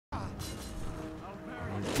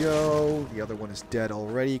go. The other one is dead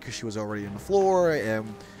already because she was already on the floor.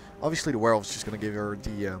 And obviously the werewolf's just going to give her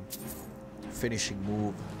the finishing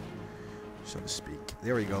move, so to speak.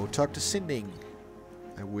 There we go. Talk to Sinding.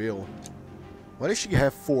 I will. Why does she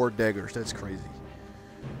have 4 daggers? That's crazy.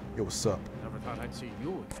 Yo, what's up? Never thought I'd see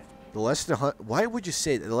you again. The last of the Why would you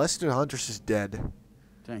say that? The last of the hunters is dead.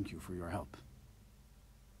 Thank you for your help.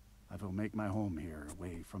 I will make my home here,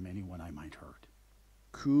 away from anyone I might hurt.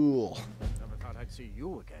 Cool. Never thought I'd see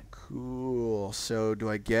you again. Cool. So, do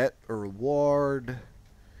I get a reward?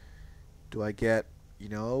 Do I get, you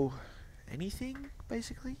know, anything,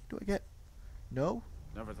 basically? Do I get... No?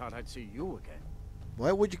 Never thought I'd see you again.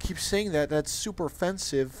 Why would you keep saying that? That's super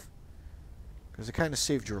offensive. Because it kind of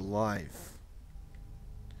saved your life.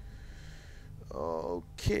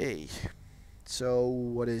 Okay. So,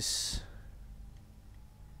 what is...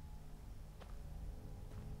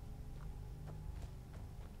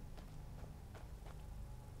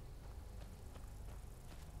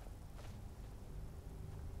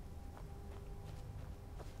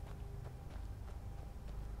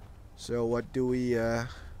 So what do we, so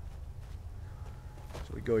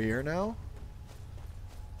we go here now?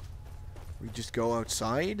 We just go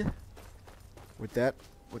outside? Would that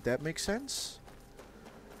make sense?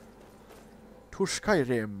 To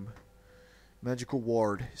Skyrim. Magical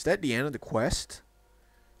ward. Is that the end of the quest?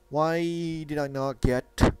 Why did I not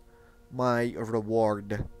get my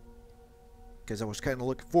reward? Because I was kind of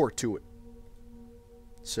looking forward to it.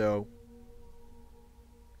 So,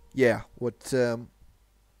 yeah, what's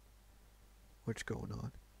going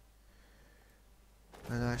on?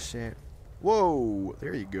 And I said, whoa,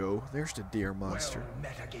 there you go. There's the deer monster. Well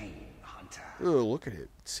met again, hunter. Oh, look at it.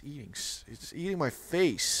 It's eating my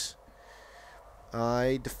face.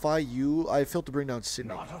 I defy you. I failed to bring down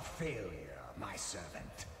Sydney. Not a failure, my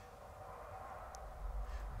servant.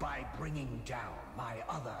 By bringing down my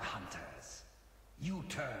other hunters, you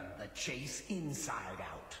turned the chase inside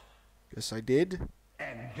out. Yes, I did.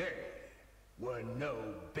 And they were no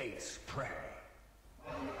base prey.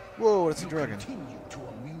 Whoa, that's a dragon. Continue to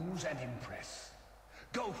amuse and impress.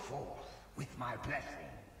 Go forth with my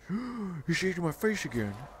blessing. He's eating my face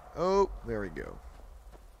again. Oh, there we go.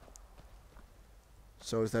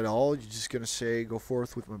 So is that all? You're just gonna say, go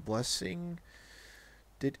forth with my blessing?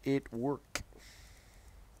 Did it work?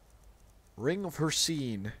 Ring of her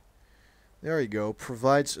scene. There you go.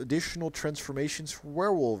 Provides additional transformations for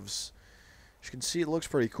werewolves. As you can see, it looks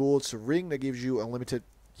pretty cool. It's a ring that gives you unlimited,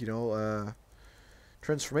 you know,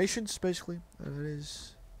 transformations, basically.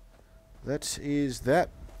 That is that.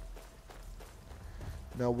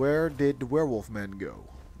 Now, where did the werewolf man go,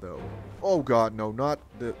 though? Oh God, no, not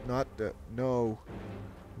the, no,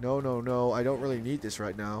 no. I don't really need this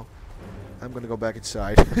right now. I'm gonna go back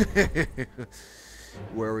inside.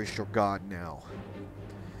 Where is your god now?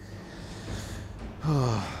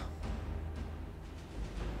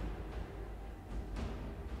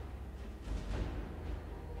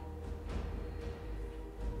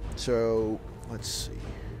 So, let's see.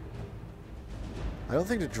 I don't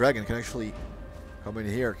think the dragon can actually come in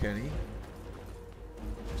here, can he?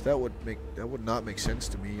 'Cause that would not make sense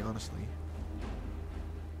to me, honestly.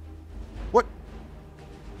 What?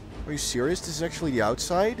 Are you serious? This is actually the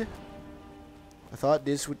outside? I thought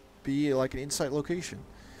this would be like an inside location.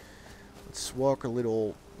 Let's walk a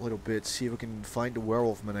little bit, see if we can find the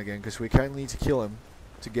werewolf man again, because we kind of need to kill him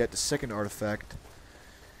to get the second artifact.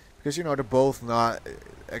 Because, you know, they're both not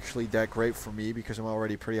actually that great for me, because I'm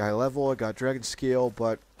already pretty high level. I got dragon scale,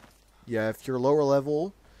 but yeah, if you're lower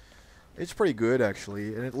level, it's pretty good,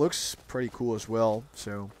 actually. And it looks pretty cool as well,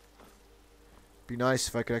 so it'd be nice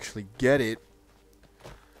if I could actually get it.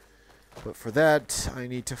 But for that, I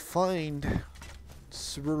need to find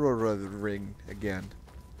Ring again.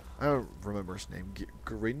 I don't remember his name.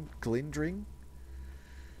 Glindring?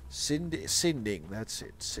 Sinding, that's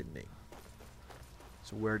it, Sinding.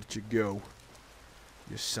 So where did you go,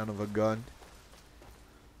 you son of a gun?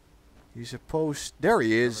 You supposed... There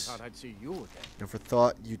he is. Never thought I'd see you again. Never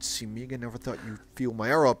thought you'd see me again. Never thought you'd feel my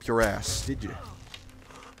arrow up your ass, did you?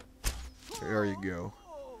 There you go.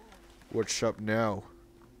 What's up now?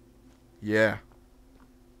 Yeah.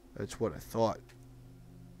 That's what I thought.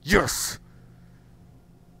 Yes!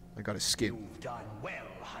 I got his skin. You've done well,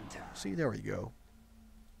 hunter. See, there we go.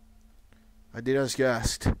 I did as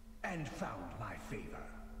guessed. And found my favor.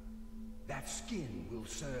 That skin will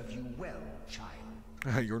serve you well,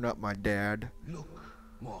 child. You're not my dad. Look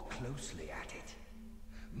more closely at it.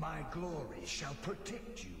 My glory shall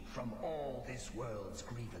protect you from all this world's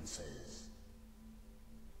grievances.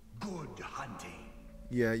 Good hunting.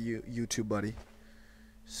 Yeah, you too, buddy.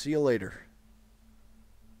 See you later.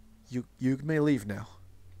 You may leave now.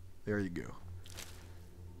 There you go.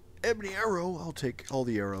 Ebony arrow. I'll take all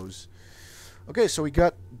the arrows. Okay, so we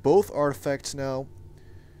got both artifacts now.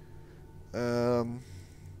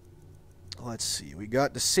 Let's see. We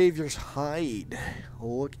got the Savior's Hide.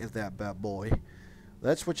 Look at that bad boy.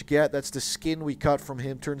 That's what you get. That's the skin we cut from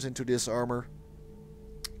him. Turns into this armor.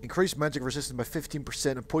 Increased magic resistance by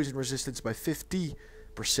 15% and poison resistance by 50%.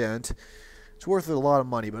 It's worth a lot of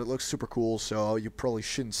money, but it looks super cool, so you probably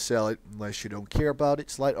shouldn't sell it unless you don't care about it.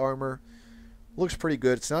 It's light armor. Looks pretty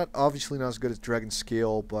good. It's not obviously not as good as Dragon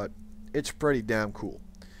Scale, but it's pretty damn cool.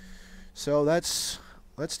 So that's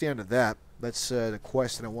the end of that. That's the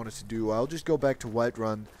quest that I wanted to do. I'll just go back to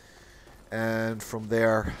Whiterun, and from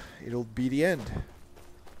there, it'll be the end.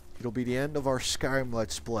 It'll be the end of our Skyrim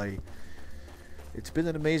Let's Play. It's been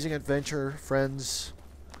an amazing adventure, friends.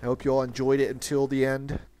 I hope you all enjoyed it until the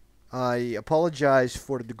end. I apologize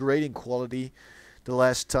for the degrading quality the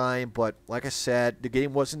last time, but like I said, the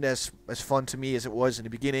game wasn't as fun to me as it was in the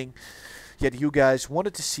beginning. Yet you guys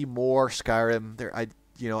wanted to see more Skyrim. I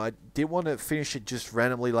didn't want to finish it just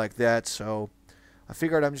randomly like that, so I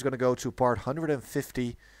figured I'm just going to go to part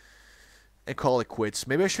 150 and call it quits.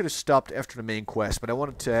 Maybe I should have stopped after the main quest, but I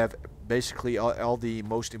wanted to have basically all the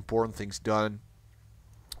most important things done,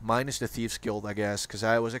 minus the Thieves Guild, I guess, because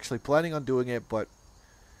I was actually planning on doing it, but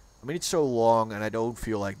I mean, it's so long, and I don't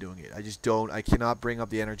feel like doing it. I just don't. I cannot bring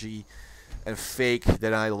up the energy and fake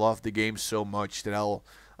that I love the game so much that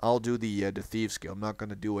I'll do the Thieves Guild. I'm not going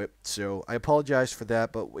to do it. So I apologize for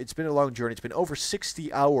that, but it's been a long journey. It's been over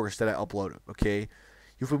 60 hours that I uploaded, okay?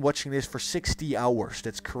 You've been watching this for 60 hours.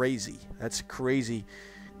 That's crazy. That's crazy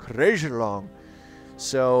long.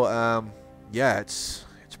 So, yeah, it's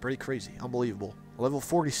pretty crazy. Unbelievable. Level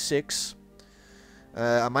 46.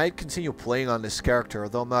 I might continue playing on this character,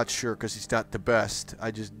 although I'm not sure because he's not the best. I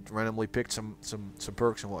just randomly picked some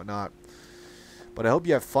perks and whatnot. But I hope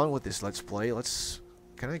you have fun with this Let's Play.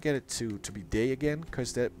 Can I get it to be day again?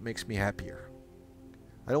 Because that makes me happier.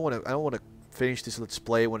 I don't want to finish this Let's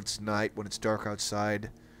Play when it's night, when it's dark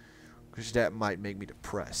outside, because that might make me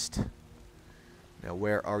depressed. Now,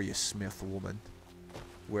 where are you, Smith woman?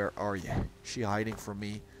 Where are you? Is she hiding from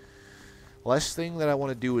me? Last thing that I want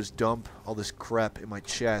to do is dump all this crap in my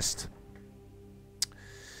chest.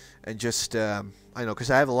 And just, I know, because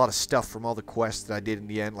I have a lot of stuff from all the quests that I did in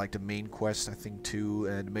the end, like the main quest, I think, too,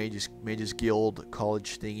 and Mages Guild,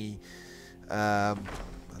 college thingy, and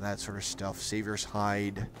that sort of stuff. Savior's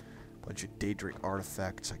Hide, bunch of Daedric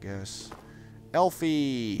artifacts, I guess.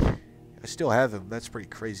 Elfie! I still have him. That's pretty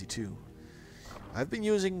crazy, too. I've been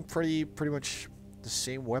using pretty much the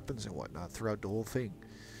same weapons and whatnot throughout the whole thing.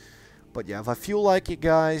 But yeah, if I feel like it,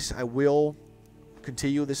 guys, I will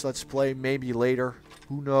continue this Let's Play maybe later.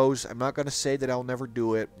 Who knows? I'm not going to say that I'll never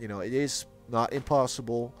do it. You know, it is not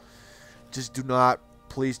impossible. Just do not,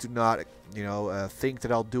 please do not, think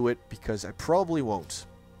that I'll do it, because I probably won't.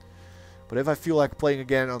 But if I feel like playing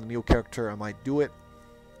again on the new character, I might do it.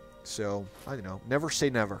 So, I don't know. Never say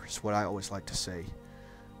never is what I always like to say.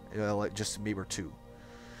 Like Justin Bieber, too.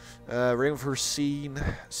 Ring of Hercene,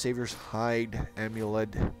 Savior's Hide,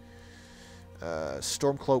 Amulet.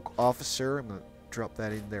 Stormcloak Officer, I'm going to drop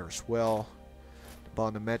that in there as well. The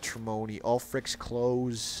Bond of Matrimony, Ulfric's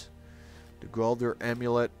Clothes, the Galder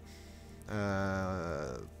Amulet,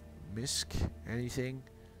 Misk, anything?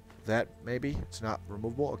 That, maybe? It's not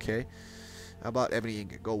removable? Okay. How about Ebony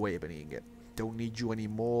Ingot? Go away, Ebony Ingot. Don't need you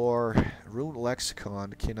anymore. Rune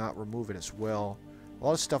Lexicon, cannot remove it as well. A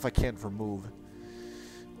lot of stuff I can't remove.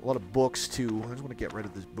 A lot of books, too. I just want to get rid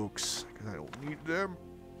of these books, because I don't need them.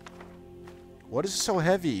 What is so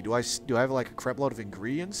heavy? Do I have like a crap load of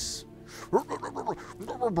ingredients? No, I'm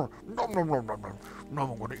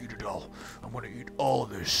gonna eat it all. I'm gonna eat all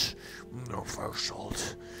of this. No fire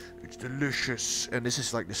salt. It's delicious. And this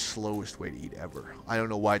is like the slowest way to eat ever. I don't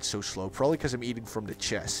know why it's so slow. Probably because I'm eating from the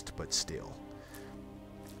chest, but still.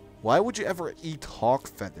 Why would you ever eat hawk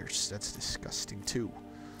feathers? That's disgusting too.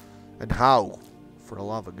 And how? For the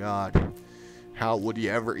love of God. How would you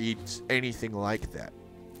ever eat anything like that?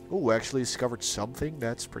 Oh, actually discovered something?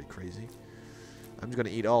 That's pretty crazy. I'm just going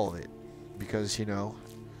to eat all of it. Because,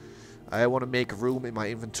 I want to make room in my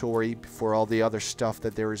inventory for all the other stuff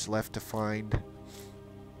that there is left to find.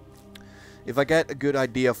 If I get a good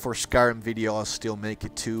idea for Skyrim video, I'll still make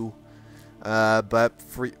it too. But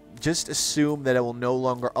just assume that I will no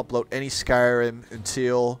longer upload any Skyrim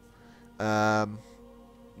until the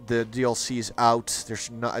DLC is out.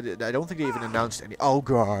 I don't think they even announced any. Oh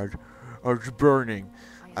God, it's burning.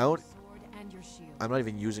 I'm not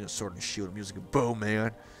even using a sword and shield. I'm using a bow,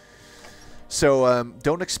 man. So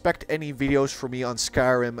don't expect any videos from me on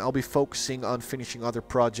Skyrim. I'll be focusing on finishing other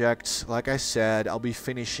projects. Like I said, I'll be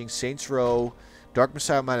finishing Saints Row, Dark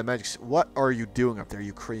Messiah Might and Magic. What are you doing up there,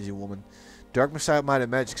 you crazy woman? Dark Messiah Might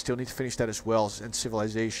and Magic, still need to finish that as well, and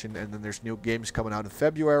Civilization. And then there's new games coming out in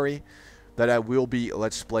February that I will be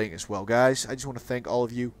Let's Playing as well. Guys, I just want to thank all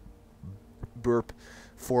of you, burp,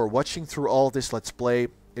 for watching through all of this Let's Play.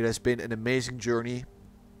 It has been an amazing journey.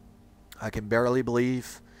 I can barely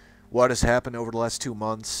believe what has happened over the last 2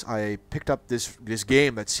 months. I picked up this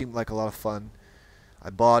game that seemed like a lot of fun.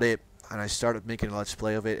 I bought it, and I started making a Let's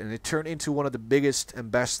Play of it, and it turned into one of the biggest and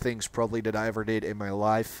best things probably that I ever did in my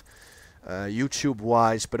life,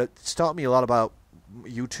 YouTube-wise. But it's taught me a lot about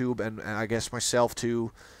YouTube, and I guess myself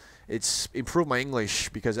too. It's improved my English,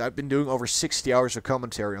 because I've been doing over 60 hours of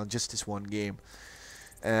commentary on just this one game.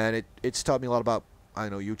 And it's taught me a lot about, I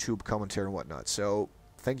don't know, YouTube commentary and whatnot. So,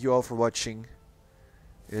 thank you all for watching.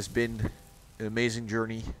 It has been an amazing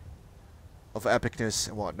journey of epicness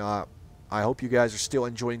and whatnot. I hope you guys are still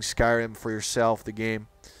enjoying Skyrim for yourself, the game.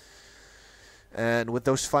 And with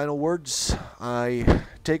those final words, I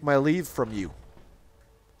take my leave from you.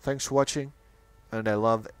 Thanks for watching, and I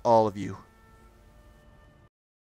love all of you.